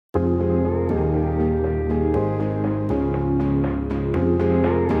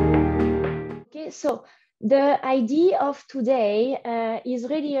so the idea of today is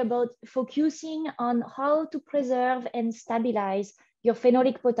really about focusing on how to preserve and stabilize your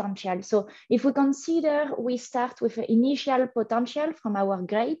phenolic potential. So if we consider we start with an initial potential from our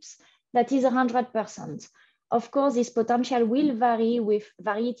grapes, that is 100%. Of course, this potential will vary with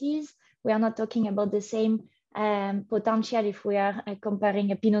varieties. We are not talking about the same potential if we are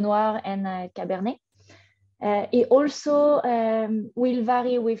comparing a Pinot Noir and a Cabernet. It also will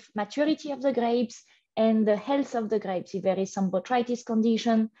vary with maturity of the grapes and the health of the grapes, if there is some botrytis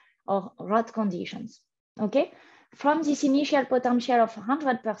condition or rot conditions, okay? From this initial potential of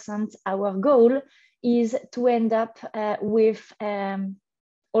 100%, our goal is to end up with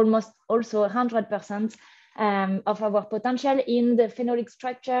almost also 100% of our potential in the phenolic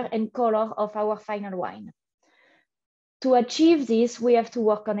structure and color of our final wine. To achieve this, we have to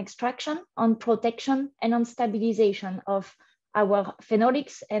work on extraction, on protection, and on stabilization of our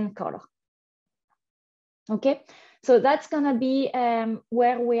phenolics and color. Okay, so that's gonna be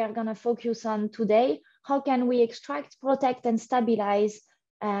where we are gonna focus on today. How can we extract, protect, and stabilize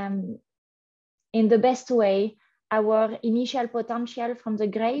in the best way our initial potential from the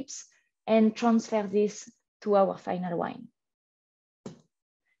grapes and transfer this to our final wine?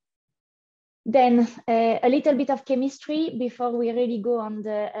 Then a little bit of chemistry before we really go on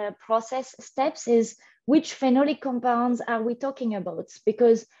the process steps is which phenolic compounds are we talking about?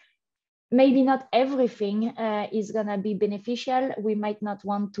 Because maybe not everything is gonna be beneficial. We might not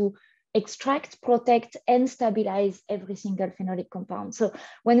want to extract, protect, and stabilize every single phenolic compound. So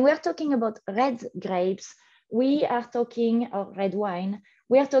when we're talking about red grapes, we are talking, or red wine,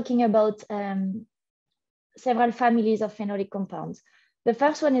 we are talking about several families of phenolic compounds. The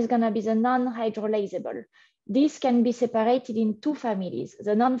first one is gonna be the non-hydrolyzable. This can be separated in two families,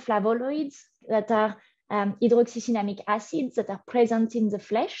 the non-flavonoids that are hydroxycinnamic acids that are present in the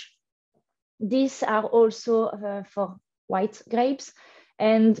flesh. These are also for white grapes,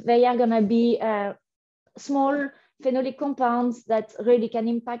 and they are gonna be small phenolic compounds that really can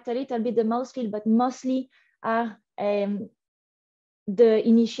impact a little bit the mouthfeel, but mostly are the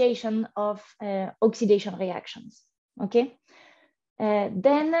initiation of oxidation reactions, okay?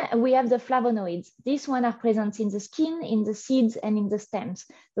 Then we have the flavonoids. These ones are present in the skin, in the seeds, and in the stems.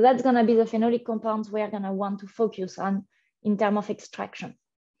 So that's gonna be the phenolic compounds we are gonna want to focus on in terms of extraction.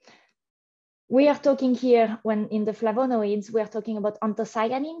 We are talking here, when in the flavonoids, we are talking about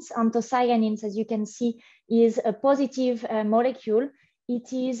anthocyanins. Anthocyanins, as you can see, is a positive molecule.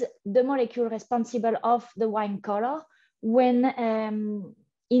 It is the molecule responsible of the wine color. When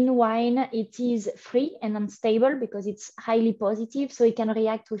in wine, it is free and unstable because it's highly positive, so it can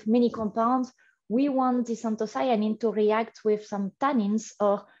react with many compounds. We want this anthocyanin to react with some tannins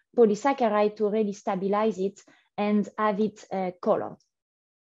or polysaccharide to really stabilize it and have it colored.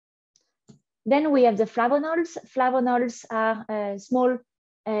 Then we have the flavonols. Flavonols are small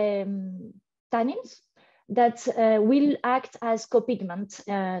tannins that will act as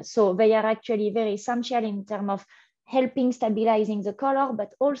copigment. So they are actually very essential in terms of helping stabilizing the color,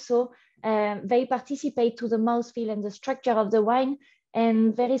 but also they participate to the mouthfeel and the structure of the wine.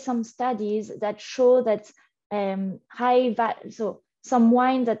 And there is some studies that show that so some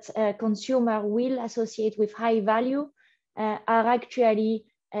wine that consumer will associate with high value are actually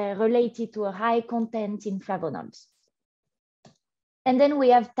related to a high content in flavonols. And then we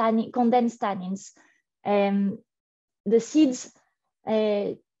have condensed tannins. The seeds,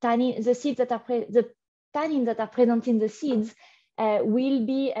 the tannins that are present in the seeds will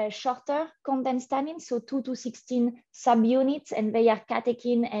be shorter condensed tannins, so 2 to 16 subunits, and they are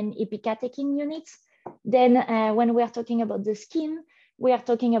catechin and epicatechin units. Then when we are talking about the skin, we are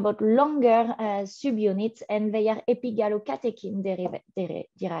talking about longer subunits, and they are epigallocatechin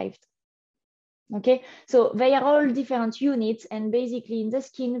derived. Okay, so they are all different units, and basically in the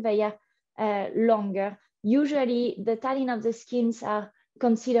skin, they are longer. Usually the tannin of the skins are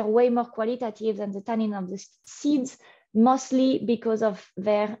considered way more qualitative than the tannin of the seeds, mostly because of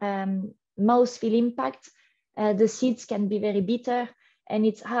their mouthfeel impact. The seeds can be very bitter, and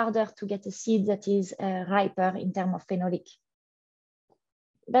it's harder to get a seed that is riper in terms of phenolic.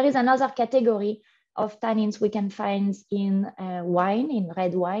 There is another category of tannins we can find in wine, in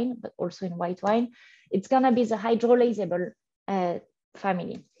red wine, but also in white wine. It's gonna be the hydrolyzable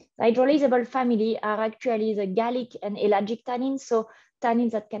family. The hydrolyzable family are actually the gallic and elagic tannins, so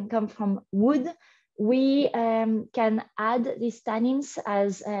tannins that can come from wood. We can add these tannins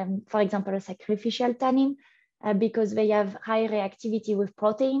as, for example, a sacrificial tannin because they have high reactivity with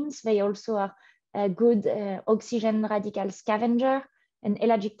proteins. They also are a good oxygen radical scavenger, and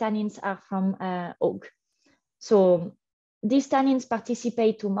elagic tannins are from oak. So these tannins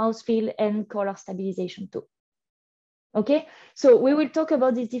participate to mouthfeel and color stabilization too. Okay, so we will talk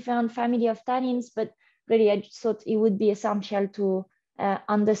about these different family of tannins, but really I just thought it would be essential to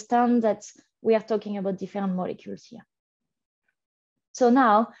understand that we are talking about different molecules here. So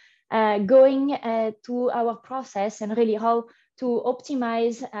now going to our process and really how to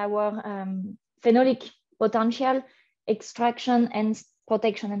optimize our phenolic potential, extraction and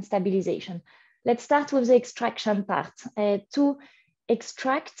protection and stabilization. Let's start with the extraction part. To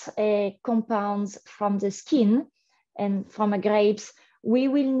extract compounds from the skin and from grapes, we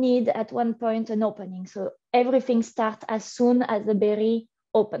will need at one point an opening. So everything starts as soon as the berry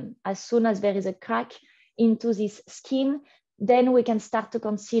open, as soon as there is a crack into this skin, then we can start to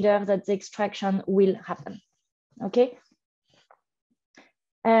consider that the extraction will happen, okay?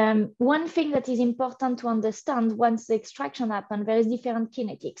 One thing that is important to understand once the extraction happens, there is different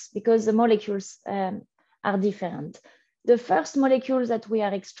kinetics because the molecules are different. The first molecules that we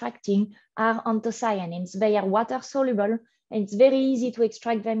are extracting are anthocyanins. They are water soluble and it's very easy to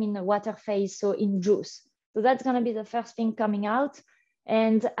extract them in the water phase, so in juice. So that's gonna be the first thing coming out.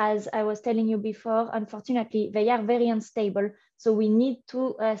 And as I was telling you before, unfortunately, they are very unstable. So we need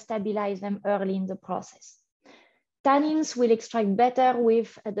to stabilize them early in the process. Tannins will extract better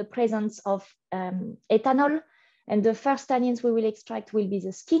with the presence of ethanol. And the first tannins we will extract will be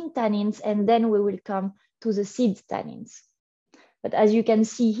the skin tannins, and then we will come to the seed tannins. But as you can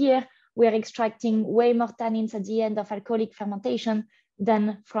see here, we are extracting way more tannins at the end of alcoholic fermentation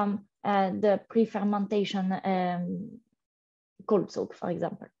than from the pre-fermentation cold soak, for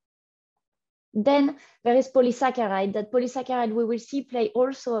example. Then there is polysaccharide. That polysaccharide we will see play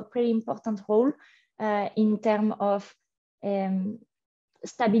also a pretty important role in terms of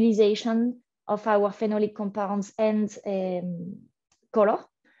stabilization of our phenolic compounds and color.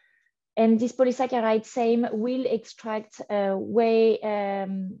 And this polysaccharide same will extract way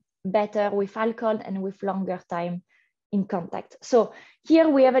better with alcohol and with longer time in contact. So here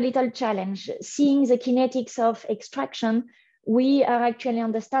we have a little challenge. Seeing the kinetics of extraction, we are actually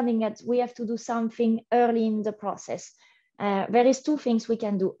understanding that we have to do something early in the process. There is two things we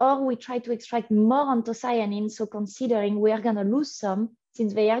can do, or we try to extract more anthocyanins, so considering we are gonna lose some,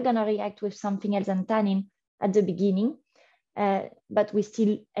 since they are gonna react with something else than tannin at the beginning, but we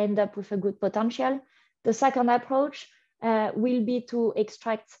still end up with a good potential. The second approach will be to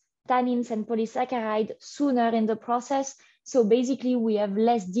extract tannins and polysaccharide sooner in the process. So basically we have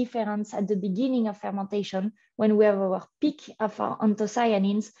less difference at the beginning of fermentation. When we have our peak of our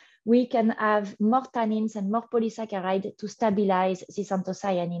anthocyanins, we can have more tannins and more polysaccharide to stabilize this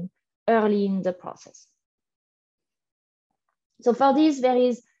anthocyanin early in the process. So for this, there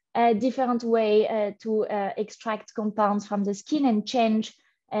is a different way to extract compounds from the skin and change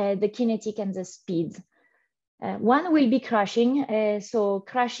the kinetic and the speed. One will be crushing. So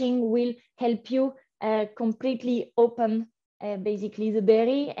crushing will help you completely open basically the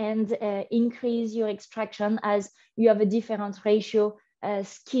berry and increase your extraction as you have a different ratio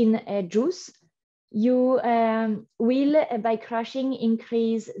skin juice. You will, by crushing,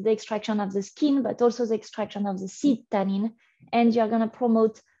 increase the extraction of the skin, but also the extraction of the seed tannin, and you're gonna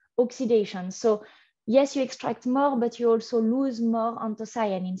promote oxidation. So yes, you extract more, but you also lose more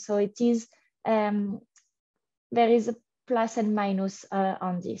anthocyanin. So it is, there is a plus and minus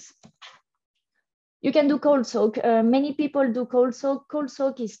on this. You can do cold soak. Many people do cold soak. Cold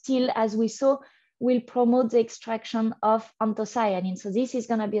soak is still, as we saw, will promote the extraction of anthocyanin. So this is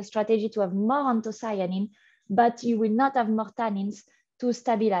gonna be a strategy to have more anthocyanin, but you will not have more tannins to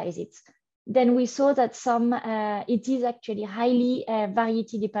stabilize it. Then we saw that some, it is actually highly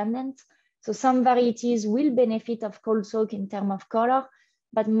variety dependent. So some varieties will benefit of cold soak in terms of color,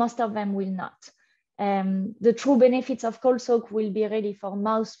 but most of them will not. The true benefits of cold soak will be ready for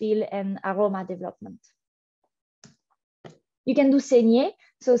mouthfeel and aroma development. You can do saignée.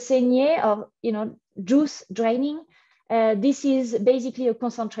 So saignée, or juice draining. This is basically a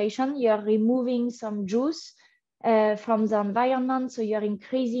concentration. You are removing some juice from the environment. So you're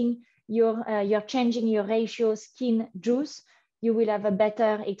increasing you're changing your ratio skin juice. You will have a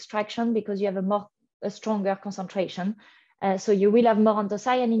better extraction because you have a stronger concentration. So you will have more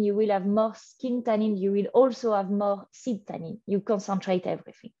anthocyanin, you will have more skin tannin, you will also have more seed tannin. You concentrate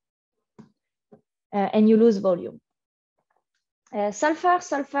everything. And you lose volume. Sulfur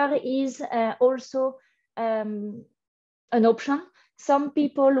is also an option. Some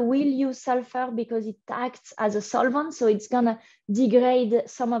people will use sulfur because it acts as a solvent. So it's gonna degrade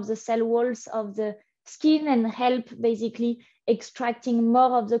some of the cell walls of the skin and help basically extracting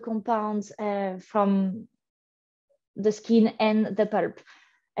more of the compounds from the skin and the pulp.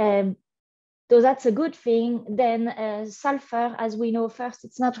 though that's a good thing, then sulfur, as we know, first,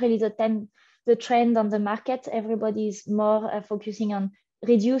 it's not really the trend on the market. Everybody is more focusing on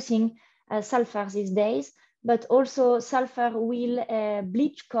reducing sulfur these days, but also sulfur will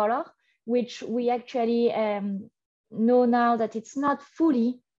bleach color, which we actually know now that it's not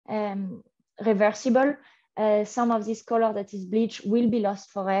fully reversible. Some of this color that is bleached will be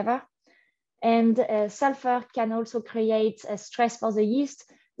lost forever. And sulfur can also create a stress for the yeast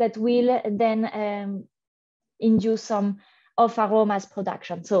that will then induce some off aromas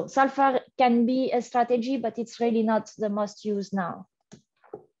production. So sulfur can be a strategy, but it's really not the most used now.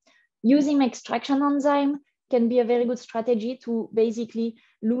 Using extraction enzyme can be a very good strategy to basically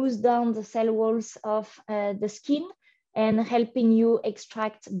lose down the cell walls of the skin and helping you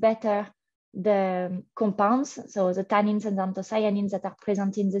extract better the compounds, so the tannins and anthocyanins that are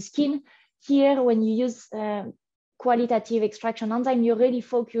present in the skin. Here, when you use qualitative extraction enzyme, you really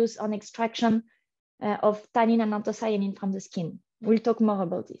focus on extraction of tannin and anthocyanin from the skin. We'll talk more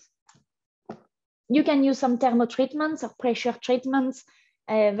about this. You can use some thermo treatments or pressure treatments.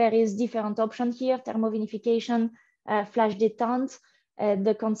 Various different options here, thermovinification, flash détente,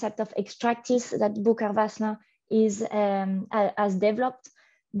 the concept of extractis that Bucher Vaslin has developed.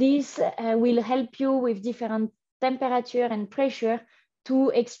 This will help you with different temperature and pressure to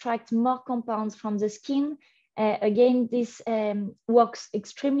extract more compounds from the skin. Again, this works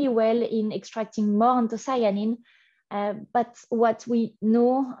extremely well in extracting more anthocyanin. But what we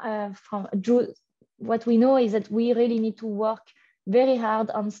know is that we really need to work very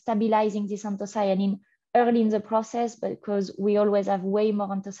hard on stabilizing this anthocyanin early in the process, because we always have way more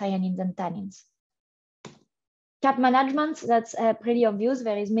anthocyanin than tannins. Cap management, that's pretty obvious.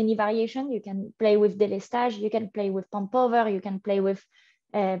 There is many variations. You can play with délestage, you can play with pump over, you can play with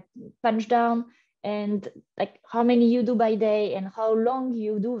punch down, and like how many you do by day and how long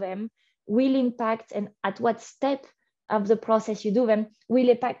you do them will impact, and at what step of the process you do them will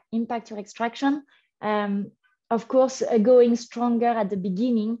impact your extraction. Of course, going stronger at the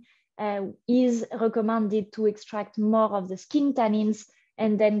beginning is recommended to extract more of the skin tannins,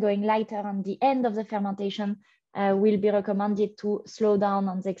 and then going lighter on the end of the fermentation will be recommended to slow down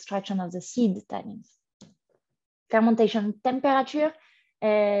on the extraction of the seed tannins. Fermentation temperature,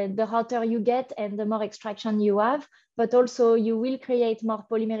 the hotter you get and the more extraction you have, but also you will create more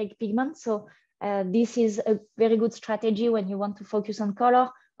polymeric pigment. So this is a very good strategy when you want to focus on color.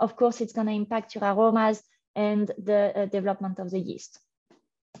 Of course, it's going to impact your aromas and the development of the yeast.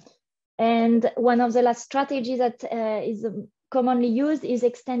 And one of the last strategies that is commonly used is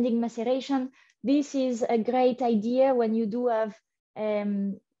extending maceration. This is a great idea when you do have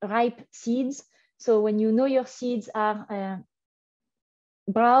ripe seeds. So when you know your seeds are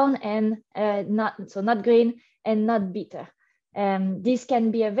brown and not green and not bitter. This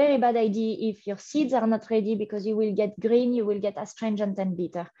can be a very bad idea if your seeds are not ready, because you will get green, you will get astringent and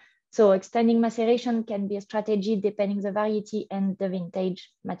bitter. So extending maceration can be a strategy depending the variety and the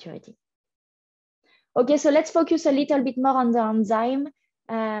vintage maturity. Okay, so let's focus a little bit more on the enzyme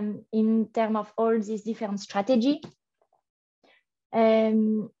in terms of all these different strategies.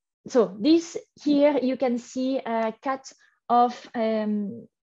 So this here, you can see a cut of a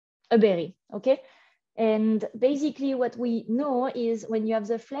berry, okay? And basically what we know is when you have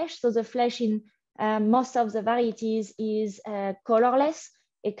the flesh, so the flesh in most of the varieties is colorless,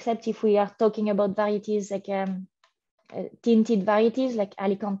 except if we are talking about varieties like tinted varieties like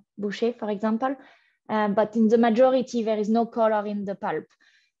Alicante Bucher, for example. But in the majority, there is no color in the pulp.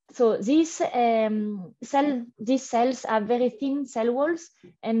 So these cells have very thin cell walls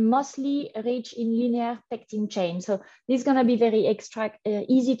and mostly rich in linear pectin chain. So this is going to be very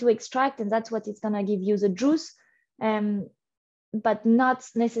easy to extract, and that's what it's going to give you the juice, but not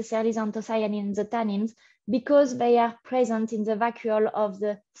necessarily the anthocyanin and the tannins, because they are present in the vacuole of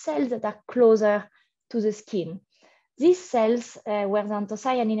the cells that are closer to the skin. These cells, where the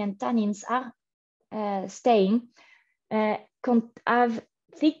anthocyanin and tannins are staying, have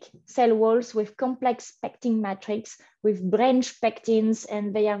thick cell walls with complex pectin matrix with branch pectins,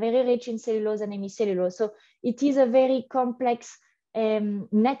 and they are very rich in cellulose and hemicellulose. So it is a very complex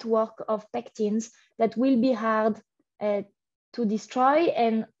network of pectins that will be hard to destroy,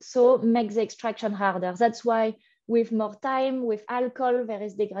 and so make the extraction harder. That's why with more time, with alcohol, there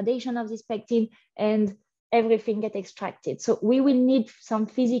is degradation of this pectin and everything gets extracted. So we will need some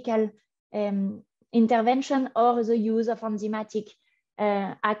physical intervention or the use of enzymatic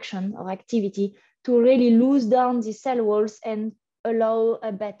action or activity to really lose down the cell walls and allow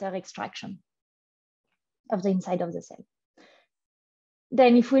a better extraction of the inside of the cell.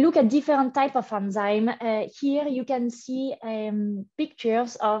 Then if we look at different type of enzyme, here you can see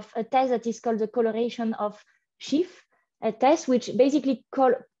pictures of a test that is called the coloration of sheaf, a test which basically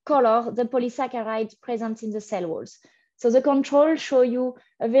color the polysaccharide present in the cell walls. So the control show you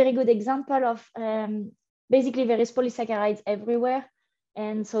a very good example of basically there is polysaccharides everywhere.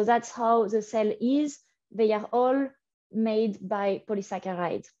 And so that's how the cell is. They are all made by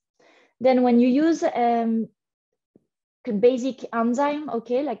polysaccharides. Then when you use basic enzyme,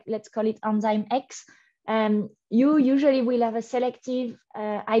 okay, like let's call it enzyme X, you usually will have a selective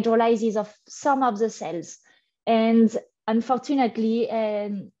hydrolysis of some of the cells. And unfortunately,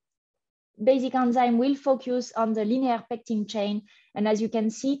 basic enzyme will focus on the linear pectin chain. And as you can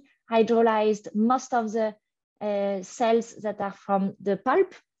see, hydrolyzed most of the cells that are from the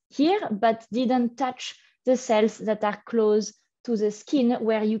pulp here, but didn't touch the cells that are close to the skin,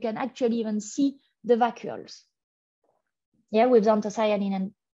 where you can actually even see the vacuoles. Yeah, with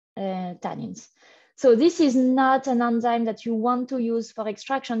anthocyanin and tannins. So this is not an enzyme that you want to use for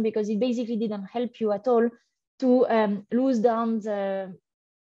extraction, because it basically didn't help you at all to lose down the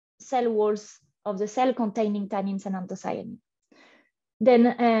cell walls of the cell containing tannins and anthocyanin. Then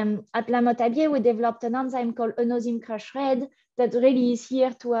at La Motabier, we developed an enzyme called enosyme crush red that really is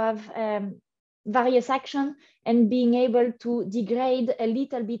here to have various action and being able to degrade a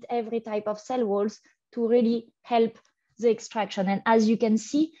little bit every type of cell walls to really help the extraction. And as you can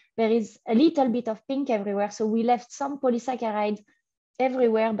see, there is a little bit of pink everywhere. So we left some polysaccharide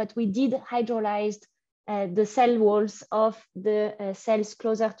everywhere, but we did hydrolyze the cell walls of the cells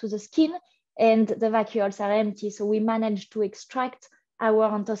closer to the skin, and the vacuoles are empty. So we managed to extract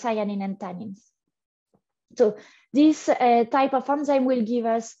our anthocyanin and tannins. So this type of enzyme will give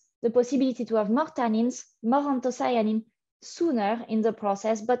us the possibility to have more tannins, more anthocyanin sooner in the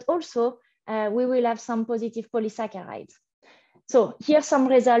process, but also we will have some positive polysaccharides. So here's some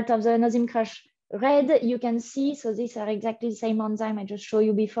result of the enosyme crush red. You can see, so these are exactly the same enzyme I just showed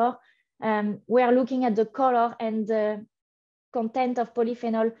you before. We are looking at the color and the content of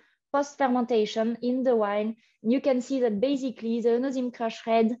polyphenol post-fermentation in the wine. You can see that basically the enosyme crush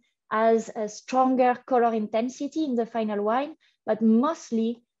red has a stronger color intensity in the final wine, but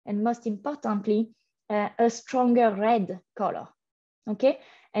mostly and most importantly, a stronger red color, okay?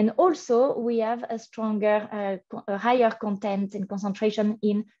 And also we have a stronger, a higher content and concentration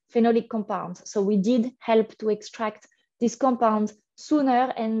in phenolic compounds. So we did help to extract this compound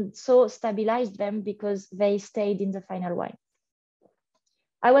sooner and so stabilized them because they stayed in the final wine.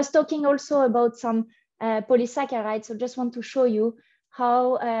 I was talking also about some polysaccharides, so just want to show you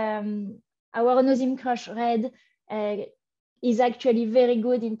how our enosyme crush red is actually very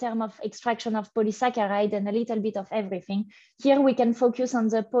good in terms of extraction of polysaccharide and a little bit of everything. Here we can focus on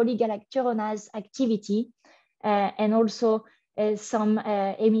the polygalacturonase activity and also some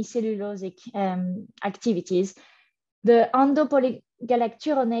hemicellulosic activities. The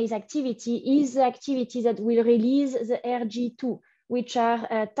endopolygalacturonase activity is the activity that will release the RG2, which are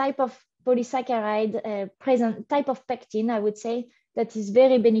a type of polysaccharide present, type of pectin, I would say, that is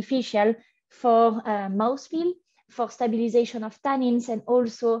very beneficial for mouthfeel, for stabilization of tannins, and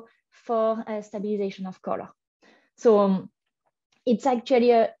also for stabilization of color. So it's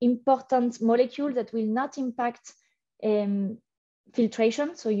actually an important molecule that will not impact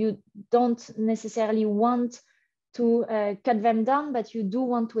filtration. So you don't necessarily want to cut them down, but you do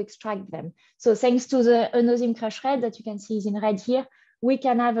want to extract them. So thanks to the enosyme crush red that you can see is in red here, we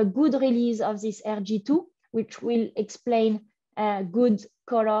can have a good release of this RG2, which will explain good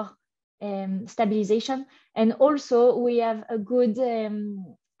color stabilization. And also we have a good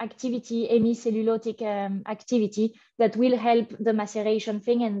activity, hemicellulosic activity that will help the maceration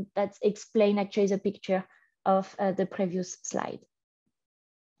thing, and that's explained actually the picture of the previous slide.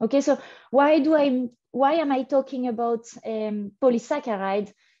 Okay, so why am I talking about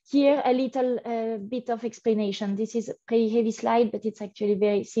polysaccharide? Here, a little bit of explanation. This is a pretty heavy slide, but it's actually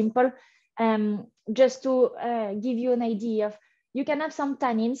very simple. Just to give you an idea of, you can have some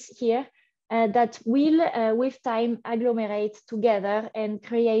tannins here that will, with time, agglomerate together and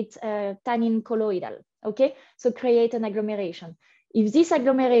create tannin colloidal, okay? So create an agglomeration. If this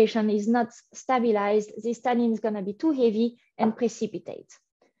agglomeration is not stabilized, this tannin is gonna be too heavy and precipitate.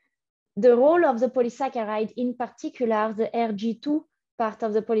 The role of the polysaccharide, in particular, the RG2 part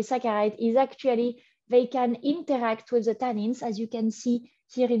of the polysaccharide, is actually they can interact with the tannins, as you can see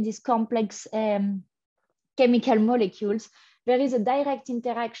here in these complex chemical molecules. There is a direct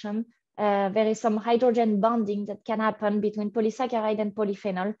interaction. There is some hydrogen bonding that can happen between polysaccharide and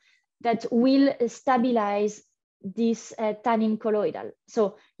polyphenol that will stabilize this tannin colloidal.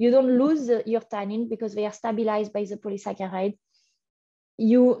 So you don't lose your tannin because they are stabilized by the polysaccharide.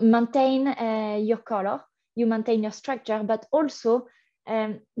 you maintain your color, you maintain your structure, but also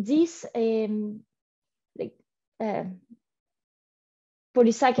this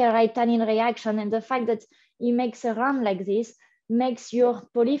polysaccharide tannin reaction and the fact that it makes a run like this makes your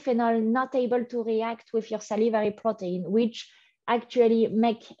polyphenol not able to react with your salivary protein, which actually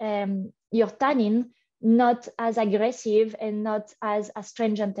make your tannin not as aggressive and not as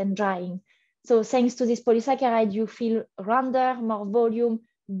astringent and drying. So thanks to this polysaccharide, you feel rounder, more volume,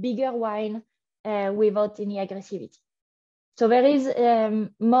 bigger wine without any aggressivity. So there is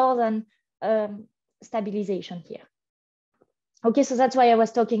more than stabilization here. Okay, so that's why I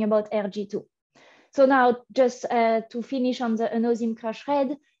was talking about RG2. So now just to finish on the anosine crush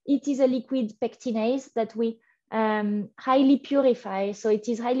red, it is a liquid pectinase that we highly purify. So it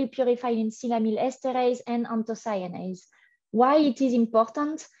is highly purified in cinnamyl esterase and anthocyanase. Why it is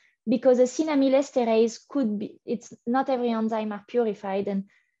important? Because a cinnamyl esterase could be, it's not every enzyme are purified, and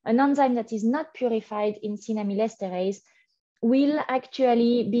an enzyme that is not purified in cinnamyl esterase will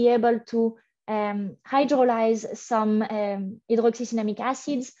actually be able to hydrolyze some hydroxycinnamic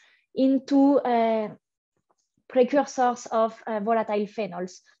acids into precursors of volatile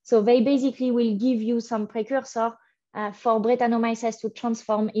phenols. So they basically will give you some precursor for Brettanomyces to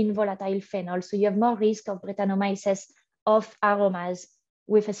transform in volatile phenol. So you have more risk of Brettanomyces of aromas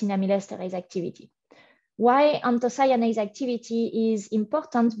with a cinnamyl esterase activity. Why anthocyanase activity is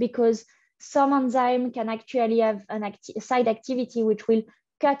important? Because some enzyme can actually have a side activity which will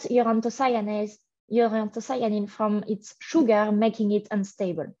cut your anthocyanin from its sugar, making it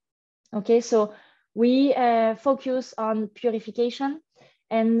unstable. Okay, so we focus on purification,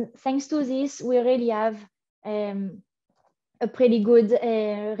 and thanks to this, we really have a pretty good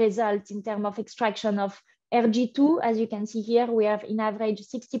result in terms of extraction of RG2. As you can see here, we have in average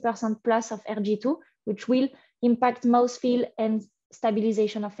 60% plus of RG2, which will impact mouthfeel and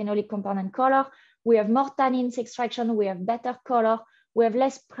stabilization of phenolic compound and color. We have more tannins extraction, we have better color, we have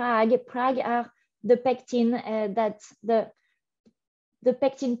less Prague. Prague are the pectin the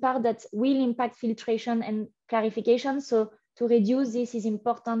pectin part that will impact filtration and clarification. So to reduce this is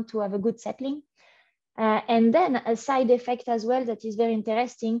important to have a good settling. And then a side effect as well that is very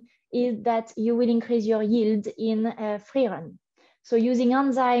interesting is that you will increase your yield in free run. So using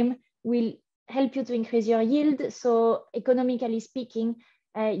enzyme will help you to increase your yield. So economically speaking,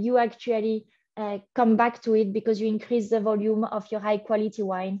 you actually come back to it because you increase the volume of your high quality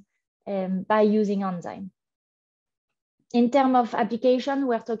wine by using enzyme. In terms of application,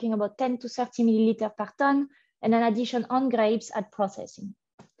 we're talking about 10 to 30 milliliter per ton and an addition on grapes at processing.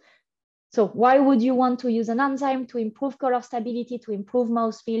 So why would you want to use an enzyme? To improve color stability, to improve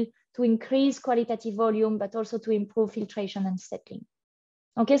mouthfeel, to increase qualitative volume, but also to improve filtration and settling.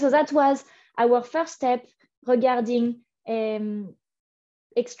 Okay, so that was our first step regarding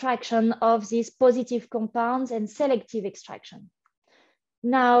extraction of these positive compounds and selective extraction.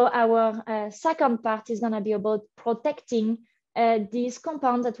 Now our second part is going to be about protecting these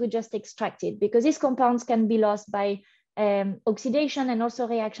compounds that we just extracted, because these compounds can be lost by oxidation and also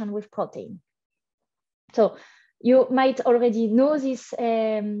reaction with protein. So you might already know this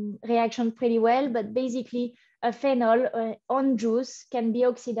reaction pretty well, but basically a phenol on juice can be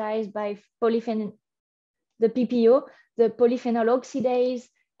oxidized by the PPO, the polyphenol oxidase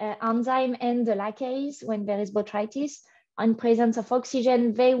enzyme, and the lacase when there is botrytis. In presence of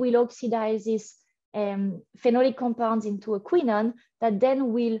oxygen, they will oxidize these phenolic compounds into a quinone that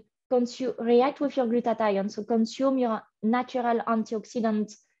then will react with your glutathione, so consume your natural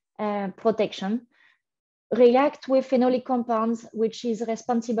antioxidant protection, react with phenolic compounds, which is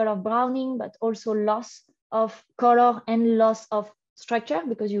responsible of browning, but also loss of color and loss of structure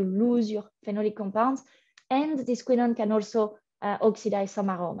because you lose your phenolic compounds. And this quinone can also oxidize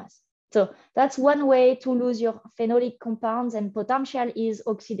some aromas. So that's one way to lose your phenolic compounds, and potential is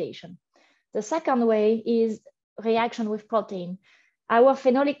oxidation. The second way is reaction with protein. Our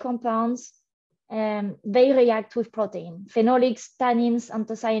phenolic compounds, they react with protein. Phenolics, tannins,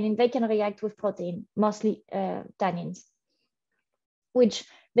 anthocyanin, they can react with protein, mostly tannins, which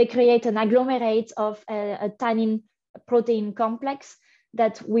they create an agglomerate of a tannin protein complex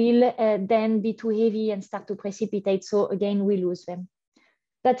that will then be too heavy and start to precipitate. So again, we lose them.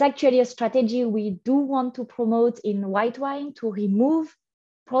 That's actually a strategy we do want to promote in white wine, to remove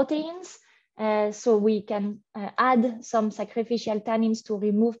proteins. So we can add some sacrificial tannins to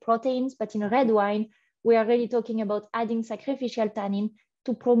remove proteins, but in red wine, we are really talking about adding sacrificial tannin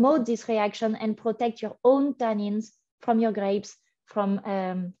to promote this reaction and protect your own tannins from your grapes from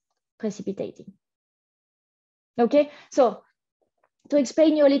precipitating. Okay, so to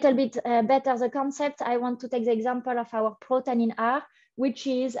explain you a little bit better the concept, I want to take the example of our ProTannin R, which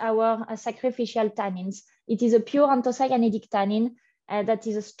is our sacrificial tannins. It is a pure anthocyanidinic tannin that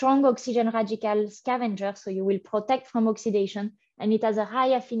is a strong oxygen radical scavenger, so you will protect from oxidation, and it has a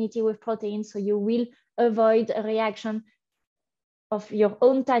high affinity with protein, so you will avoid a reaction of your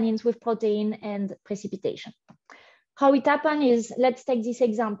own tannins with protein and precipitation. How it happens is, let's take this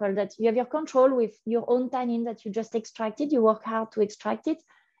example that you have your control with your own tannin that you just extracted, you work hard to extract it.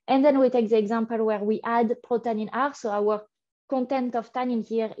 And then we take the example where we add protannin R. So our content of tannin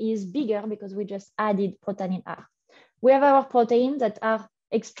here is bigger because we just added protannin R. We have our protein that are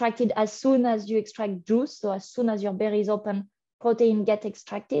extracted as soon as you extract juice. So as soon as your berry is open, protein get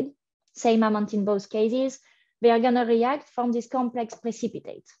extracted. Same amount in both cases. They are gonna react, form this complex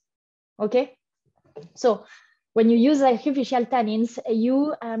precipitate, okay? So when you use artificial tannins,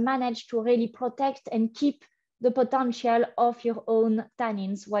 you manage to really protect and keep the potential of your own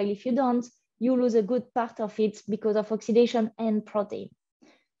tannins, while if you don't, you lose a good part of it because of oxidation and protein.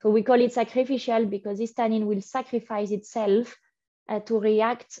 So we call it sacrificial because this tannin will sacrifice itself to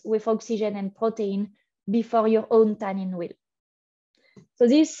react with oxygen and protein before your own tannin will. So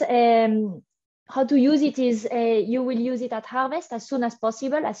this, how to use it is you will use it at harvest as soon as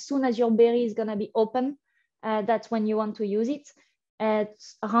possible. As soon as your berry is gonna be open, that's when you want to use it. At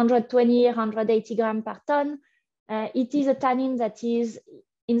 120, 180 grams per ton. It is a tannin that is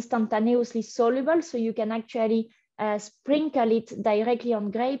instantaneously soluble, so you can actually sprinkle it directly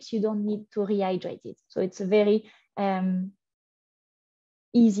on grapes. You don't need to rehydrate it. So it's a very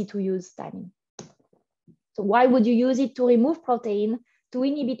easy to use tannin. So why would you use it? To remove protein, to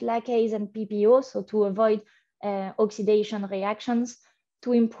inhibit lacase and PPO, so to avoid oxidation reactions,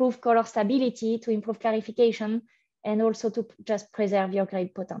 to improve color stability, to improve clarification, and also to just preserve your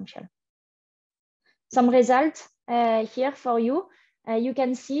grape potential. Some results here for you. You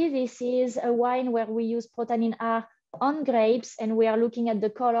can see this is a wine where we use protannin R on grapes, and we are looking at the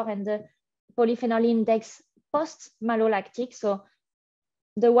color and the polyphenol index post-malolactic. So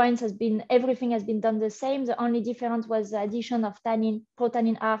the wines has been, everything has been done the same. The only difference was the addition of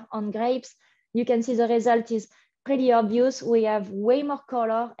protannin R on grapes. You can see the result is pretty obvious. We have way more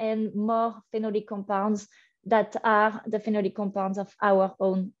color and more phenolic compounds that are the phenolic compounds of our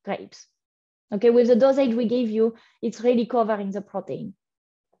own grapes. Okay, with the dosage we gave you, it's really covering the protein.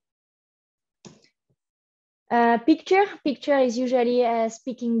 Picture is usually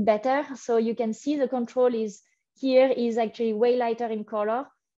speaking better. So you can see the control is here is actually way lighter in color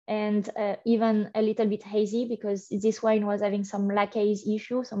and even a little bit hazy because this wine was having some lacase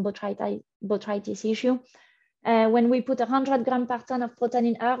issue, some botrytis issue. When we put 100 grams per ton of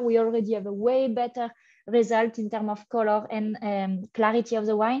protannin R, we already have a way better result in terms of color and clarity of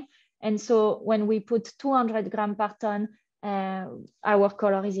the wine. And so when we put 200 grams per ton, our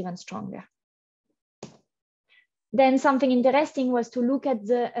color is even stronger. Then something interesting was to look at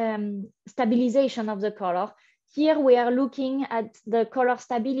the stabilization of the color. Here we are looking at the color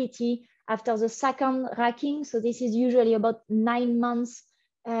stability after the second racking. So this is usually about 9 months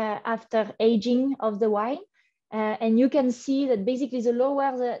after aging of the wine. And you can see that basically the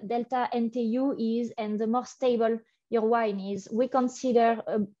lower the delta NTU is and the more stable your wine is. We consider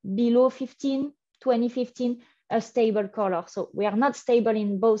below 15, 2015, a stable color. So we are not stable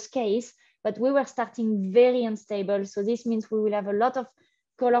in both cases, but we were starting very unstable. So this means we will have a lot of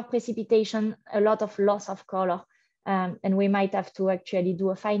color precipitation, a lot of loss of color. And we might have to actually do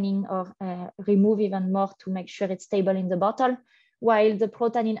a fining or remove even more to make sure it's stable in the bottle, while the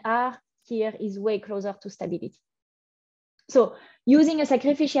protannin R here is way closer to stability. So using a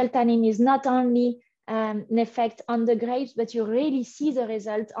sacrificial tannin is not only an effect on the grapes, but you really see the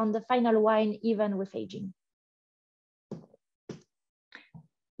result on the final wine, even with aging.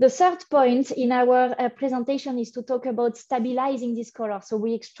 The third point in our presentation is to talk about stabilizing this color. So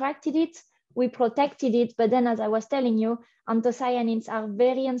we extracted it, we protected it, but then as I was telling you, anthocyanins are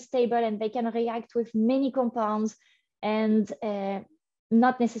very unstable and they can react with many compounds and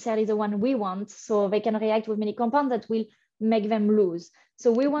not necessarily the one we want. So they can react with many compounds that will make them lose.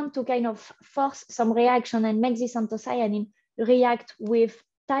 So we want to kind of force some reaction and make this anthocyanin react with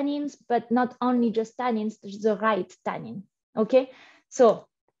tannins, but not only just tannins, the right tannin, okay? So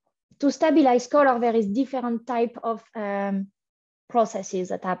to stabilize color, there is different type of processes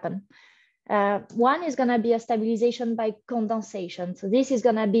that happen. One is gonna be a stabilization by condensation. So this is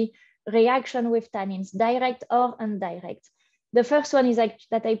gonna be reaction with tannins, direct or indirect. The first one is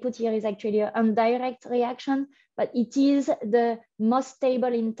that I put here is actually an indirect reaction, but it is the most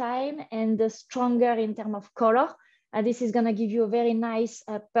stable in time and the stronger in terms of color. This is gonna give you a very nice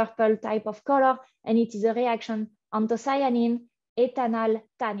purple type of color, and it is a reaction anthocyanin ethanal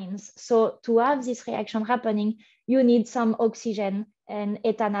tannins. So to have this reaction happening, you need some oxygen and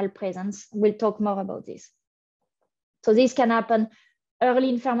ethanal presence. We'll talk more about this. So this can happen early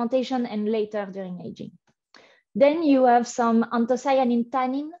in fermentation and later during aging. Then you have some anthocyanin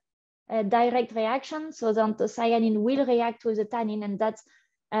tannin direct reaction. So the anthocyanin will react with the tannin, and that's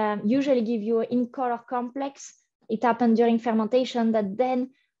usually give you an in-color complex. It happens during fermentation that then,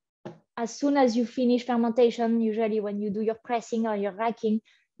 as soon as you finish fermentation, usually when you do your pressing or your racking,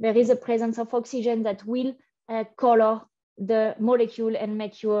 there is a presence of oxygen that will color the molecule and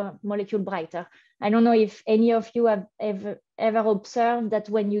make your molecule brighter. I don't know if any of you have ever observed that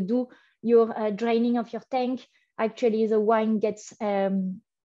when you do your draining of your tank, actually the wine gets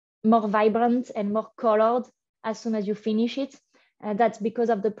more vibrant and more colored as soon as you finish it. That's because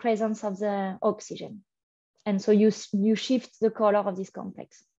of the presence of the oxygen. And so you shift the color of this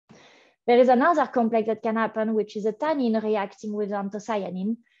complex. There is another complex that can happen, which is a tannin reacting with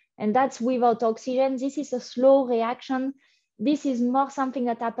anthocyanin, and that's without oxygen. This is a slow reaction. This is more something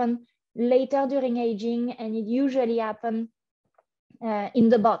that happens later during aging, and it usually happens in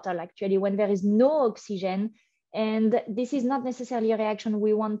the bottle, actually, when there is no oxygen. And this is not necessarily a reaction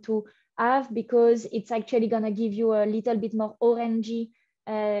we want to have, because it's actually going to give you a little bit more orangey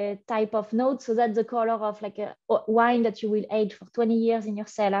type of note. So that's the color of like a wine that you will age for 20 years in your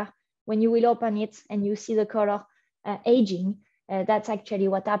cellar. When you will open it and you see the color aging, that's actually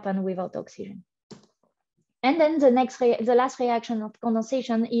what happened without oxygen. And then the last reaction of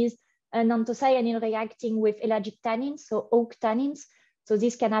condensation is an anthocyanin reacting with ellagic tannins, so oak tannins. So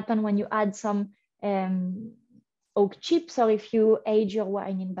this can happen when you add some oak chips or if you age your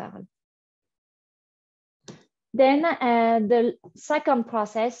wine in barrel. Then the second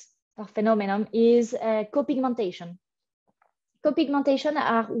process or phenomenon is copigmentation. Copigmentation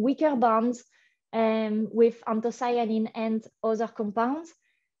are weaker bonds with anthocyanin and other compounds.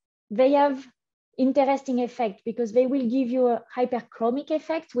 They have interesting effect because they will give you a hyperchromic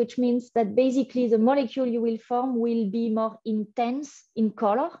effect, which means that basically the molecule you will form will be more intense in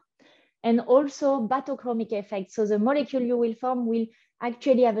color, and also bathochromic effect. So the molecule you will form will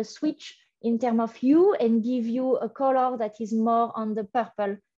actually have a switch in terms of hue and give you a color that is more on the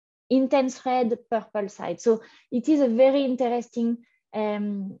purple, intense red, purple side. So it is a very interesting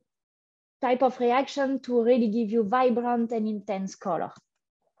type of reaction to really give you vibrant and intense color,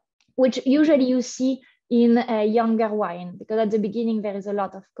 which usually you see in a younger wine, because at the beginning there is a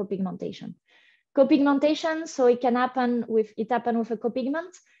lot of copigmentation. Copigmentation, so it can happen with a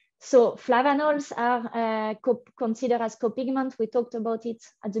copigment. So flavanols are considered as copigment. We talked about it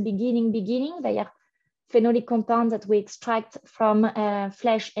at the beginning. They are phenolic compounds that we extract from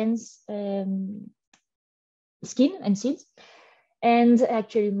flesh and skin and seeds, and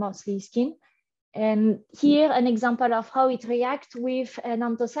actually mostly skin. And here an example of how it reacts with an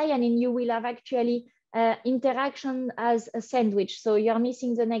anthocyanin. You will have actually interaction as a sandwich. So you're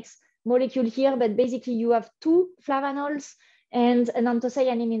missing the next molecule here, but basically you have two flavanols and an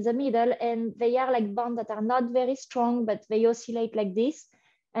anthocyanin in the middle, and they are like bonds that are not very strong, but they oscillate like this,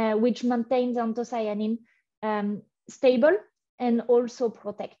 which maintains anthocyanin stable and also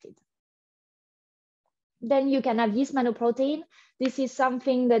protected. Then you can have yeast manoprotein. This is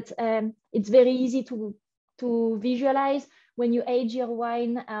something that it's very easy to visualize. When you age your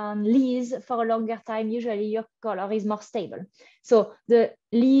wine on lees for a longer time, usually your color is more stable. So the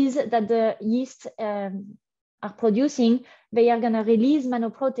lees that the yeast are producing, they are going to release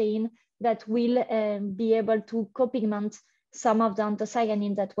manoprotein that will be able to copigment some of the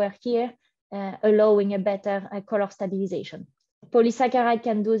anthocyanin that were here, allowing a better color stabilization. Polysaccharide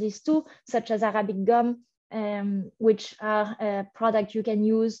can do this too, such as Arabic gum, which are a product you can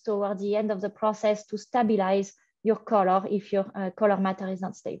use toward the end of the process to stabilize your color if your color matter is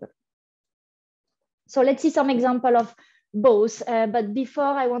not stable. So let's see some example of both, but before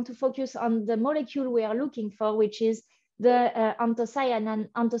I want to focus on the molecule we are looking for, which is the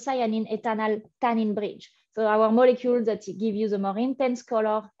anthocyanin ethanal tannin bridge. So our molecule that give you the more intense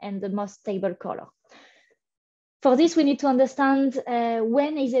color and the most stable color. For this, we need to understand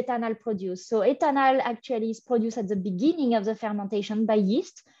when is ethanal produced. So ethanal actually is produced at the beginning of the fermentation by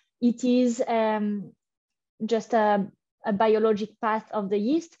yeast. It is just a biologic path of the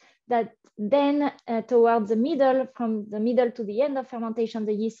yeast that then towards the middle, from the middle to the end of fermentation,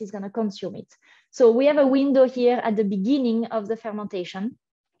 the yeast is going to consume it. So we have a window here at the beginning of the fermentation.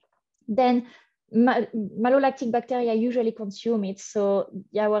 Then malolactic bacteria usually consume it. So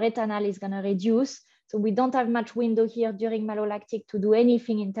our ethanal is going to reduce. So we don't have much window here during malolactic to do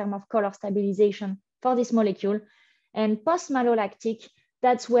anything in terms of color stabilization for this molecule. And post-malolactic,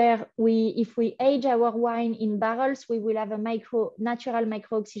 That's where if we age our wine in barrels, we will have a natural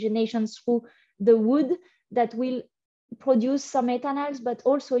micro-oxygenation through the wood that will produce some ethanols, but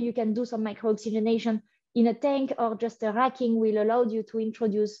also you can do some micro-oxygenation in a tank, or just a racking will allow you to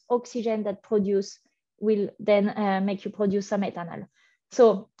introduce oxygen that will then make you produce some ethanol.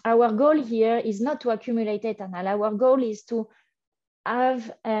 So our goal here is not to accumulate ethanol. Our goal is to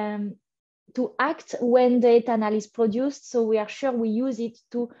have to act when the ethanol is produced, so we are sure we use it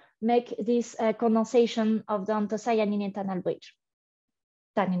to make this condensation of the anthocyanin ethanol bridge,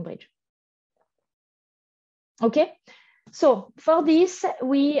 tannin bridge. Okay, so for this,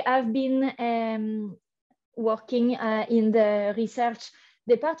 we have been working in the research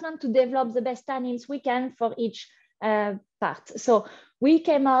department to develop the best tannins we can for each part. So we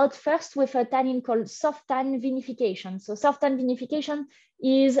came out first with a tannin called soft tannin vinification. So soft tannin vinification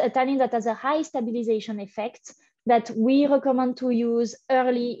is a tannin that has a high stabilization effect that we recommend to use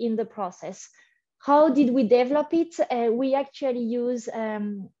early in the process. How did we develop it? We actually use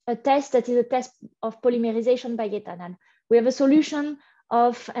a test that is a test of polymerization by ethanol. We have a solution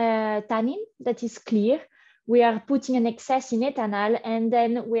of tannin that is clear. We are putting an excess in ethanol, and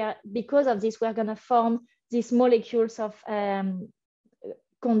then because of this, we're gonna form these molecules of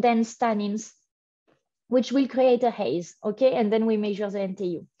condensed tannins, which will create a haze, okay? And then we measure the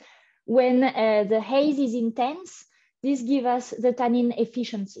NTU. When the haze is intense, this gives us the tannin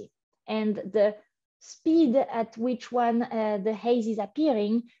efficiency, and the speed at which the haze is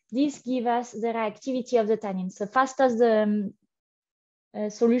appearing, this gives us the reactivity of the tannins. So faster the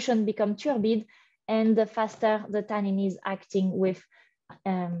solution becomes turbid, and the faster the tannin is acting with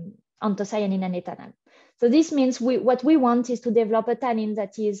anthocyanin and ethanol. So this means what we want is to develop a tannin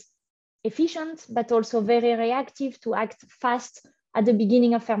that is efficient, but also very reactive to act fast at the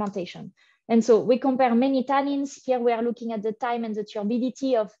beginning of fermentation. And so we compare many tannins. Here we are looking at the time and the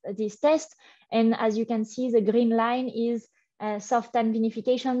turbidity of this test. And as you can see, the green line is soft tannin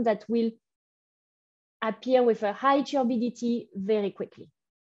vinification that will appear with a high turbidity very quickly.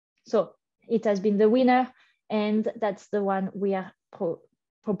 So it has been the winner, and that's the one we are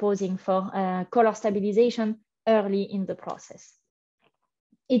proposing for color stabilization early in the process.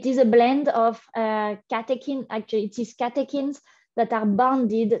 It is a blend of catechins, actually it is catechins that are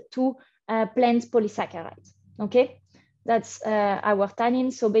bonded to plant polysaccharides, okay? That's our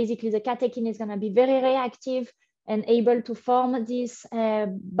tannin. So basically the catechin is gonna be very reactive and able to form this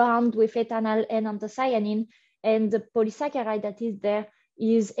bond with ethanol and anthocyanin, and the polysaccharide that is there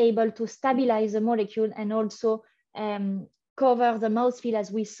is able to stabilize the molecule and also cover the mouthfeel,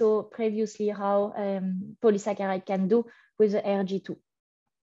 as we saw previously how polysaccharide can do with the RG2.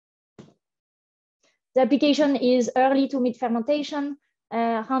 The application is early to mid fermentation,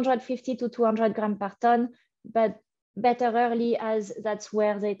 150 to 200 grams per ton, but better early as that's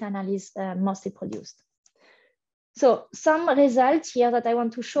where the ethanol is mostly produced. So some results here that I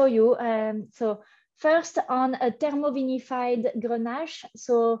want to show you. So first on a thermovinified Grenache.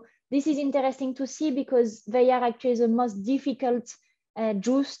 So this is interesting to see because they are actually the most difficult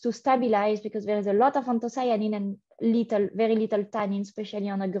juice to stabilize because there is a lot of anthocyanin and very little tannin, especially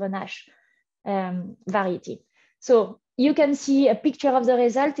on a Grenache variety. So you can see a picture of the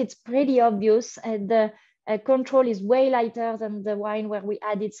result. It's pretty obvious. The control is way lighter than the wine where we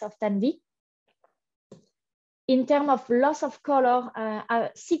added soft tannin V. In terms of loss of color,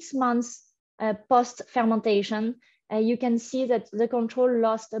 6 months post-fermentation, you can see that the control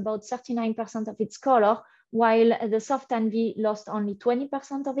lost about 39% of its color, while the soft tannin V lost only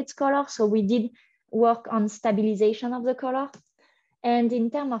 20% of its color. So we did work on stabilization of the color. And in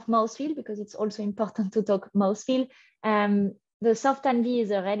terms of mouthfeel, because it's also important to talk mouthfeel, the soft tannin V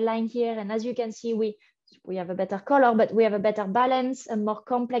is a red line here. And as you can see, we have a better color, but we have a better balance, a more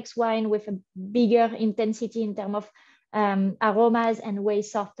complex wine with a bigger intensity in terms of aromas and way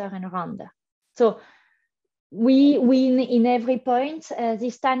softer and rounder. So we win in every point.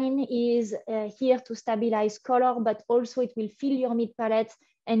 This tannin is here to stabilize color, but also it will fill your mid palate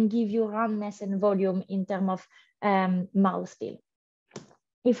and give you roundness and volume in terms of mouthfeel.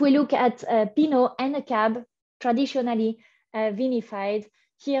 If we look at Pinot and a Cab, traditionally vinified,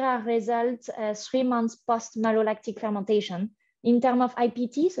 here are results 3 months post-malolactic fermentation. In terms of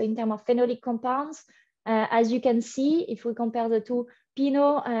IPT, so in terms of phenolic compounds, as you can see, if we compare the two,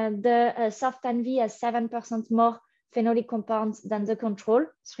 Pinot, the soft tannin V has 7% more phenolic compounds than the control,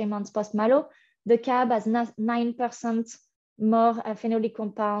 3 months post-malo. The Cab has 9% more phenolic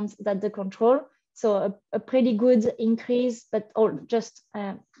compounds than the control. So a pretty good increase, but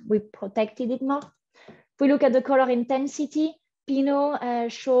we protected it more. If we look at the color intensity,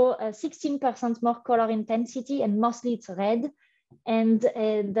 Pinot show 16% more color intensity, and mostly it's red. and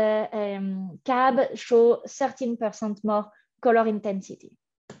the cab show 13% more color intensity.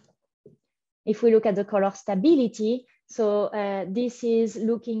 If we look at the color stability, so this is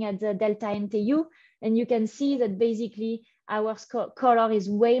looking at the delta NTU, and you can see that basically our color is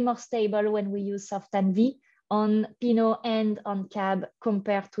way more stable when we use soft tan V on Pinot and on Cab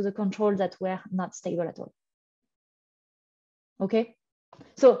compared to the control that were not stable at all. Okay,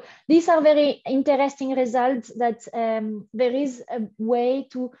 so these are very interesting results that there is a way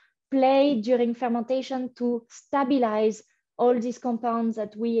to play during fermentation to stabilize all these compounds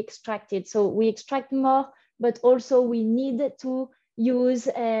that we extracted. So we extract more, but also we need to use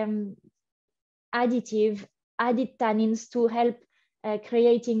added tannins to help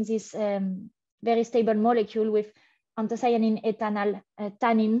creating this very stable molecule with anthocyanin ethanol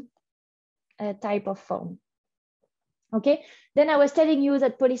tannin type of form. Okay, then I was telling you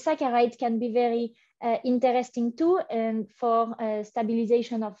that polysaccharides can be very interesting too, and for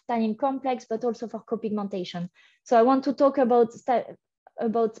stabilization of tannin complex, but also for copigmentation. So I want to talk about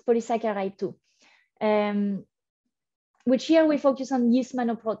polysaccharide too, which here we focus on yeast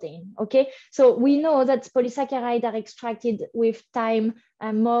manoprotein. Okay, so we know that polysaccharides are extracted with time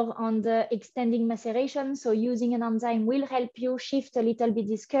more on the extending maceration. So using an enzyme will help you shift a little bit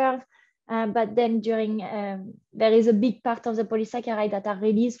this curve. But then during, there is a big part of the polysaccharide that are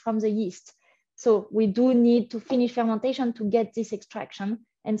released from the yeast. So we do need to finish fermentation to get this extraction.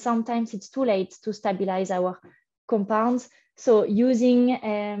 And sometimes it's too late to stabilize our compounds. So using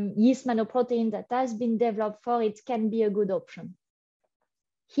yeast manoprotein that has been developed for it can be a good option.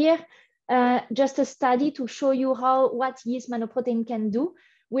 Here, just a study to show you what yeast manoprotein can do.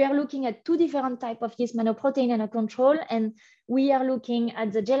 We are looking at two different types of yeast manoprotein and a control, and we are looking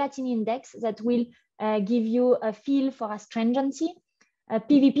at the gelatin index that will give you a feel for astringency, a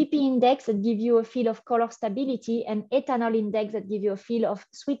PVPP index that gives you a feel of color stability, and ethanol index that gives you a feel of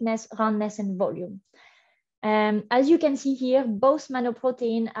sweetness, roundness, and volume. As you can see here, both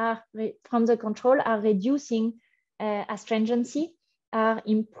manoprotein from the control are reducing astringency, are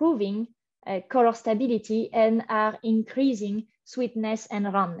improving color stability, and are increasing sweetness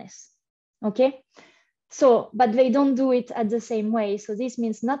and roundness. Okay, so but they don't do it at the same way. So this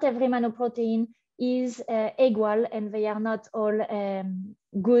means not every manoprotein is equal, and they are not all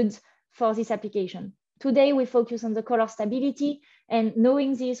good for this application. Today we focus on the color stability, and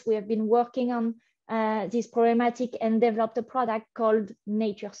knowing this, we have been working on this problematic and developed a product called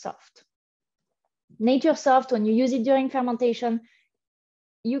Nature Soft. Nature Soft, when you use it during fermentation,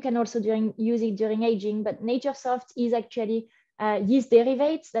 you can also use it during aging, but Nature Soft is actually yeast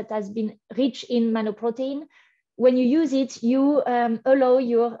derivatives that has been rich in manoprotein. When you use it, you allow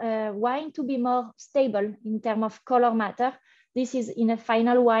your wine to be more stable in terms of color matter. This is in a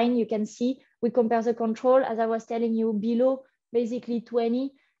final wine. You can see we compare the control, as I was telling you, below basically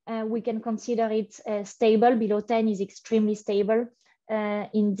 20, we can consider it stable. Below 10 is extremely stable.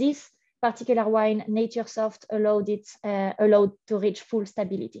 In this particular wine, Nature Soft allowed to reach full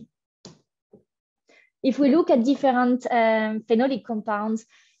stability. If we look at different phenolic compounds,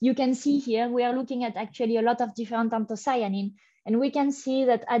 you can see here, we are looking at actually a lot of different anthocyanin, and we can see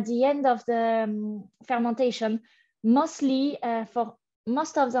that at the end of the fermentation, mostly for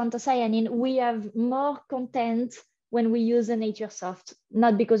most of the anthocyanin, we have more content when we use the Nature Soft,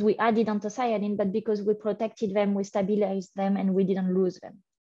 not because we added anthocyanin, but because we protected them, we stabilized them, and we didn't lose them.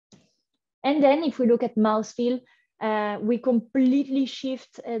 And then if we look at mouthfeel, we completely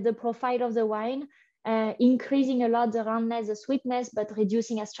shift the profile of the wine, increasing a lot the roundness, the sweetness, but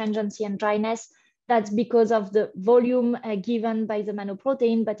reducing astringency and dryness. That's because of the volume given by the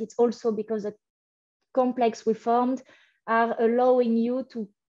manoprotein, but it's also because the complex we formed are allowing you to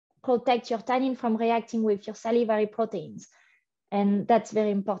protect your tannin from reacting with your salivary proteins. And that's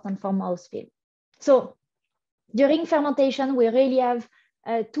very important for mouthfeel. So during fermentation, we really have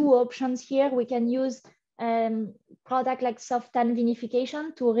two options here. We can use product like soft tan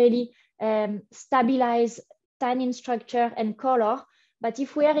vinification to really stabilize tannin structure and color. But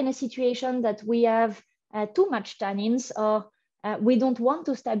if we are in a situation that we have too much tannins, or we don't want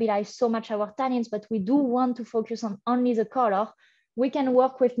to stabilize so much our tannins, but we do want to focus on only the color, we can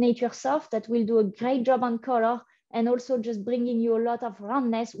work with Nature Soft that will do a great job on color and also just bringing you a lot of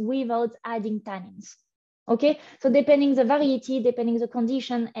roundness without adding tannins. Okay, so depending the variety, depending the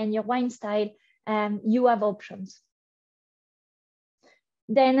condition and your wine style, you have options.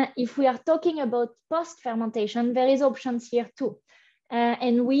 Then if we are talking about post-fermentation, there is options here too.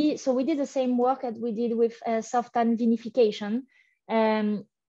 And we did the same work that we did with soft tan vinification,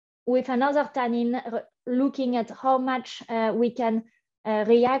 with another tannin, looking at how much we can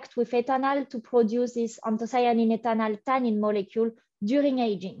react with ethanol to produce this anthocyanin ethanol tannin molecule during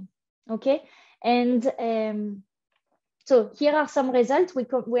aging. Okay, and so here are some results.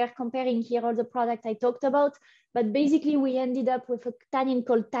 We are comparing here all the products I talked about, but basically we ended up with a tannin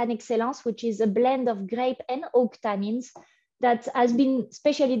called Tan Excellence, which is a blend of grape and oak tannins that has been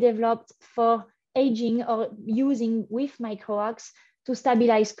specially developed for aging or using with microalgae to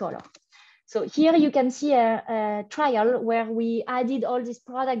stabilize color. So here you can see a trial where we added all this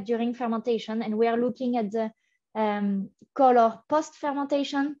product during fermentation, and we are looking at the color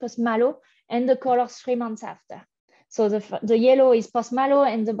post-fermentation, post-malo, and the color 3 months after. So the yellow is post-malo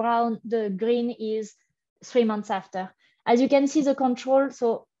and the green is 3 months after. As you can see, the control,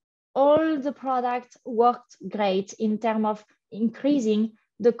 so all the product worked great in terms of increasing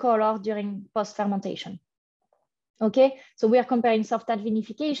the color during post-fermentation. Okay, so we are comparing soft fat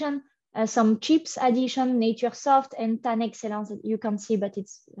vinification, some chips addition, nature soft, and Tan Excellence that you can see, but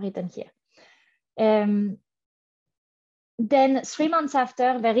it's written here. Then 3 months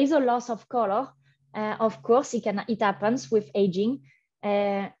after, there is a loss of color. Of course, it happens with aging,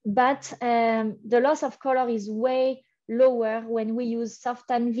 but the loss of color is way lower when we use soft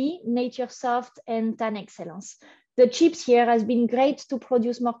Tan V, nature soft, and Tan Excellence. The chips here has been great to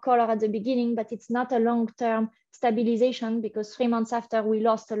produce more color at the beginning, but it's not a long-term stabilization because 3 months after we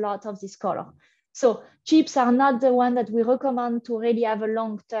lost a lot of this color. So chips are not the one that we recommend to really have a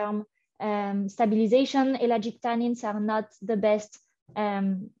long-term stabilization. Ellagic tannins are not the best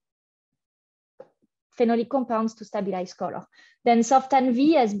phenolic compounds to stabilize color. Then soft Tan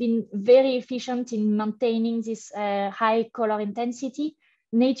V has been very efficient in maintaining this high color intensity.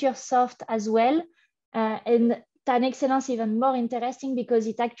 Nature soft as well, and Tan Excellence even more interesting because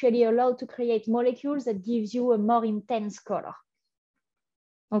it actually allows to create molecules that gives you a more intense color.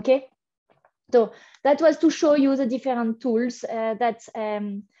 Okay, so that was to show you the different tools that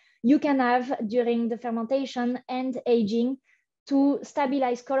you can have during the fermentation and aging to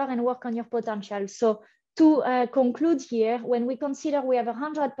stabilize color and work on your potential. So to conclude here, when we consider we have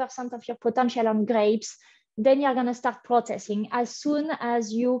 100% of your potential on grapes, then you're gonna start processing. As soon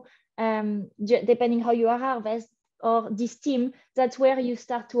as you, depending how you are harvest or destim, that's where you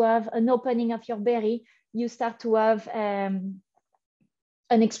start to have an opening of your berry. You start to have an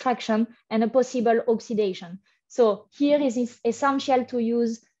extraction and a possible oxidation. So here is essential to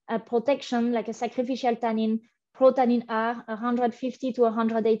use a protection like a sacrificial tannin, protannin R, 150 to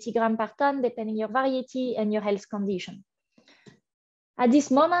 180 grams per ton, depending your variety and your health condition. At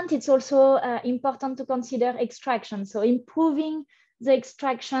this moment, it's also important to consider extraction. So improving the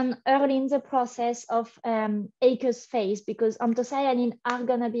extraction early in the process of aqueous phase, because anthocyanin are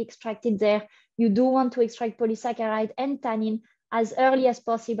gonna be extracted there. You do want to extract polysaccharide and tannin as early as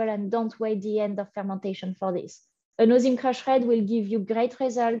possible and don't wait the end of fermentation for this. An ozone crush red will give you great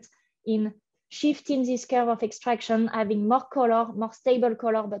results in shifting this curve of extraction, having more color, more stable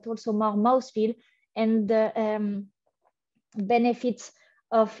color, but also more mouthfeel. And the benefits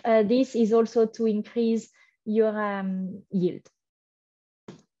of this is also to increase your yield.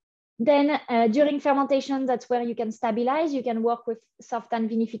 Then during fermentation, that's where you can stabilize. You can work with soft Tan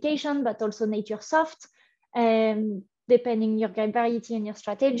vinification, but also nature soft, depending your grape variety and your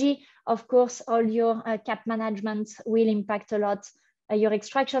strategy. Of course, all your cap management will impact a lot your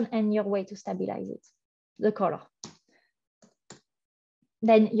extraction and your way to stabilize it, the color.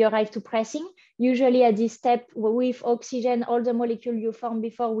 Then you arrive to pressing. Usually at this step with oxygen, all the molecules you formed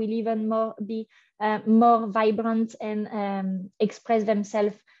before will even more be more vibrant and express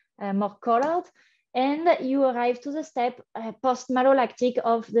themselves more colored. And you arrive to the step post-malolactic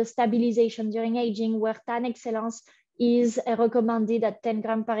of the stabilization during aging, where Tan Excellence is recommended at 10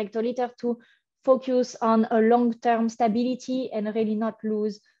 grams per hectoliter to focus on a long-term stability and really not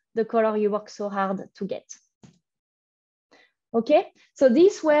lose the color you work so hard to get. Okay, so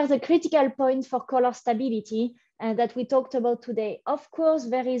these were the critical points for color stability that we talked about today. Of course,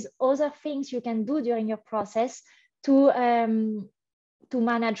 there is other things you can do during your process to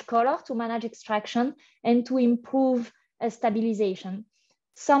manage color, to manage extraction, and to improve stabilization.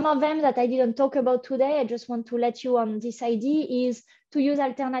 Some of them that I didn't talk about today, I just want to let you on this idea, is to use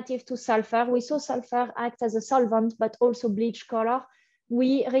alternative to sulfur. We saw sulfur act as a solvent, but also bleach color.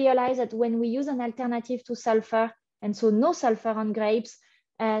 We realize that when we use an alternative to sulfur, and so no sulfur on grapes,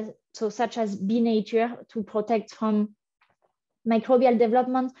 so such as B Nature to protect from microbial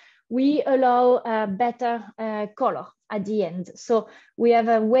development, we allow better color at the end. So we have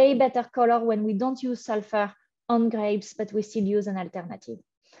a way better color when we don't use sulfur on grapes, but we still use an alternative.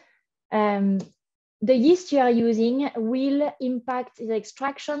 The yeast you are using will impact the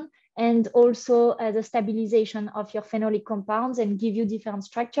extraction and also the stabilization of your phenolic compounds and give you different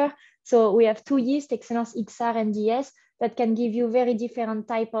structure. So we have two yeast, Excellence XR and DS, that can give you very different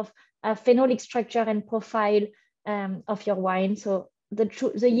type of phenolic structure and profile of your wine. So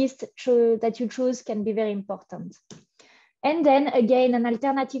the yeast that you choose can be very important. And then again, an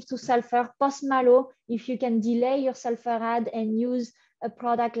alternative to sulfur, post-malo, if you can delay your sulfur add and use a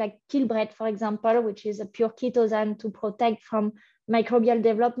product like Kilbret, for example, which is a pure ketosane to protect from microbial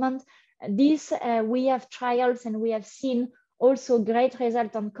development. This, we have trials and we have seen also great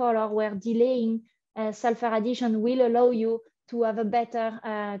result on color where delaying sulfur addition will allow you to have a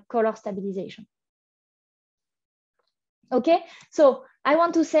better color stabilization. Okay, so I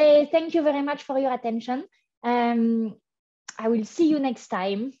want to say thank you very much for your attention. I will see you next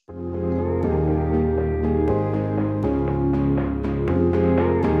time.